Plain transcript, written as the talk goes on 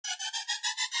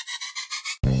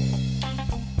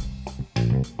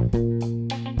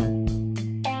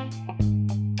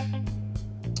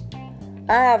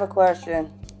I have a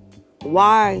question.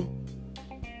 Why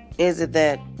is it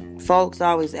that folks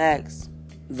always ask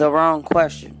the wrong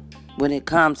question when it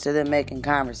comes to them making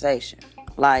conversation?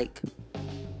 Like,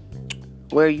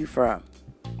 where are you from?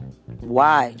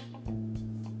 Why?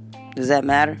 Does that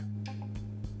matter?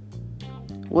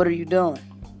 What are you doing?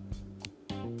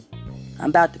 I'm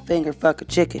about to finger fuck a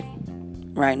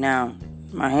chicken right now.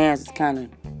 My hands is kind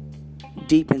of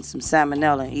deep in some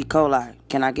salmonella and E. coli.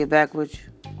 Can I get back with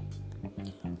you?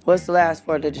 What's the last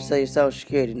four digits of your social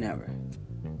security number?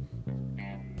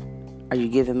 Are you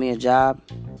giving me a job?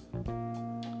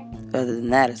 Other than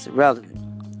that, it's irrelevant.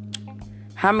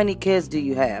 How many kids do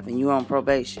you have and you on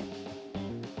probation?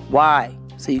 Why?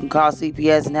 So you can call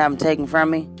CPS and have them taken from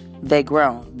me? They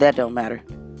grown. That don't matter.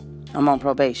 I'm on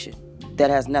probation. That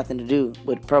has nothing to do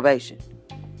with probation.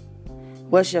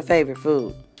 What's your favorite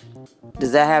food?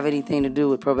 Does that have anything to do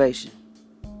with probation?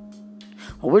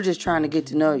 Well, we're just trying to get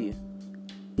to know you.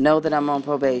 Know that I'm on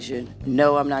probation.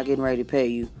 Know I'm not getting ready to pay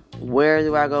you. Where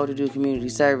do I go to do community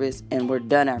service? And we're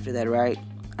done after that, right?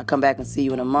 I come back and see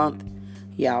you in a month.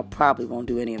 Y'all probably won't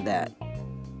do any of that.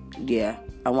 Yeah,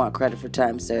 I want credit for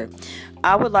time, sir.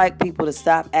 I would like people to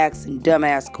stop asking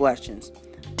dumbass questions.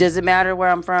 Does it matter where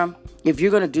I'm from? If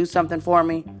you're going to do something for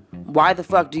me, why the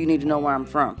fuck do you need to know where I'm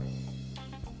from?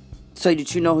 So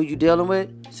that you know who you're dealing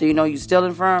with? So you know you're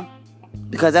stealing from?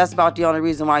 Because that's about the only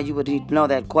reason why you would need to know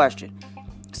that question.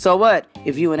 So what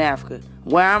if you in Africa?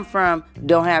 Where I'm from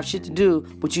don't have shit to do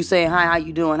with you saying, hi, how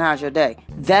you doing? How's your day?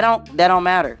 That don't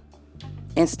matter.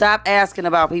 And stop asking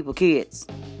about people's kids.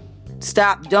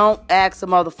 Don't ask a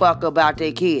motherfucker about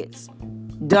their kids.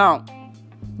 Don't.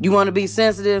 You want to be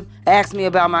sensitive? Ask me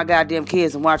about my goddamn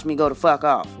kids and watch me go the fuck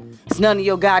off. It's none of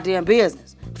your goddamn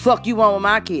business. The fuck you want with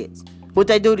my kids? What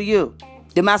they do to you?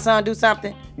 Did my son do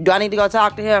something? Do I need to go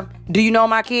talk to him? Do you know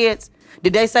my kids?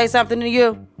 Did they say something to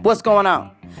you? What's going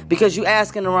on? Because you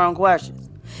asking the wrong questions.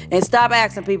 And stop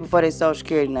asking people for their social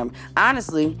security number.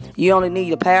 Honestly, you only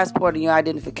need a passport and your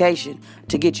identification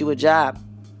to get you a job.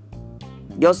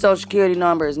 Your social security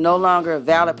number is no longer a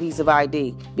valid piece of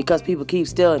ID because people keep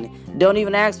stealing it. Don't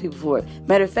even ask people for it.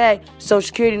 Matter of fact, social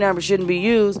security number shouldn't be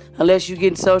used unless you're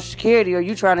getting social security or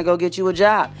you trying to go get you a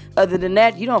job. Other than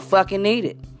that, you don't fucking need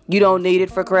it. You don't need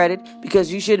it for credit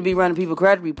because you shouldn't be running people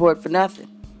credit report for nothing.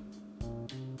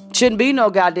 Shouldn't be no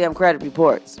goddamn credit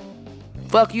reports.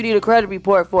 Fuck you need a credit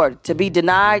report for it. To be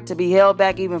denied, to be held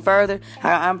back even further.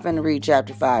 I'm finna read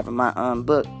chapter 5 of my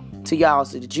book to y'all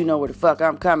so that you know where the fuck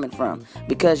I'm coming from.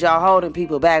 Because y'all holding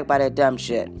people back by that dumb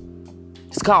shit.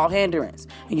 It's called hindrance.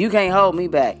 And you can't hold me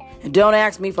back. And don't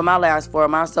ask me for my last four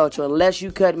of my social unless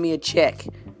you cut me a check.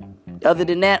 Other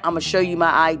than that, I'm gonna show you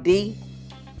my ID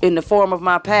in the form of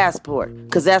my passport,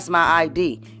 because that's my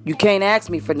ID. You can't ask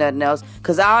me for nothing else,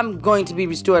 because I'm going to be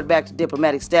restored back to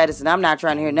diplomatic status, and I'm not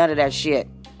trying to hear none of that shit.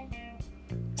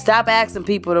 Stop asking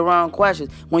people the wrong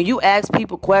questions. When you ask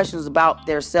people questions about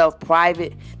their self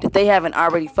private that they haven't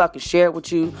already fucking shared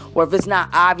with you, or if it's not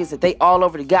obvious that they all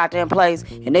over the goddamn place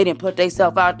and they didn't put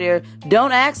themselves out there,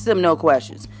 don't ask them no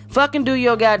questions. Fucking do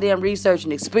your goddamn research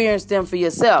and experience them for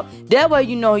yourself. That way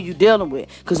you know who you dealing with.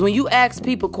 Because when you ask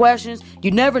people questions, you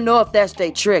never know if that's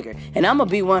their trigger. And I'm going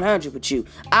to be 100 with you.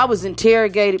 I was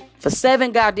interrogated for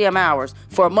 7 goddamn hours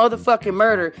for a motherfucking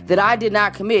murder that I did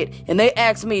not commit. And they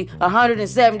asked me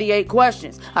 178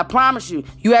 questions. I promise you,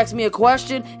 you ask me a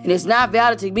question and it's not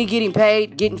valid to me getting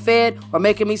paid, getting fed, or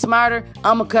making me smarter,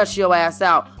 I'm going to cut your ass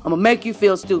out. I'm going to make you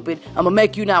feel stupid. I'm going to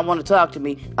make you not want to talk to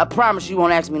me. I promise you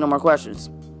won't ask me no more questions.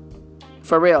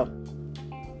 For real.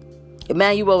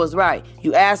 Emmanuel was right.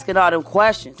 You asking all them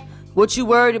questions. What you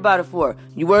worried about it for?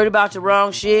 You worried about the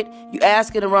wrong shit? You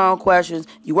asking the wrong questions.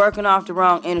 You working off the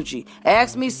wrong energy.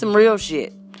 Ask me some real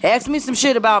shit. Ask me some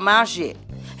shit about my shit.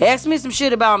 Ask me some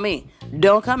shit about me.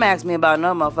 Don't come ask me about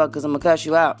no motherfucker because I'm going to cuss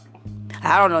you out.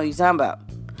 I don't know what you talking about.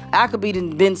 I could be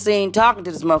been seen talking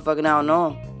to this motherfucker and I don't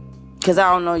know him. Because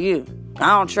I don't know you.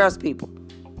 I don't trust people.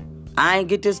 I ain't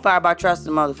get this far by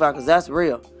trusting motherfuckers. That's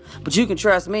real. But you can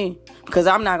trust me because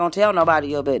I'm not going to tell nobody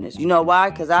your business. You know why?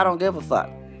 Because I don't give a fuck.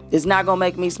 It's not going to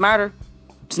make me smarter.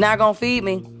 It's not going to feed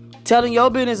me. Telling your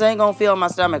business ain't going to fill my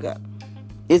stomach up.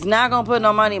 It's not going to put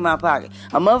no money in my pocket.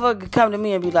 A motherfucker could come to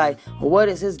me and be like, well, what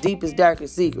is his deepest,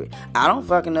 darkest secret? I don't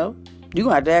fucking know. You going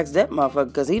to have to ask that motherfucker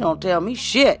because he don't tell me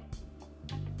shit.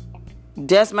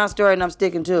 That's my story and I'm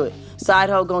sticking to it. Side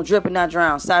hoe going to drip and not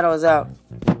drown. Side hoe is out.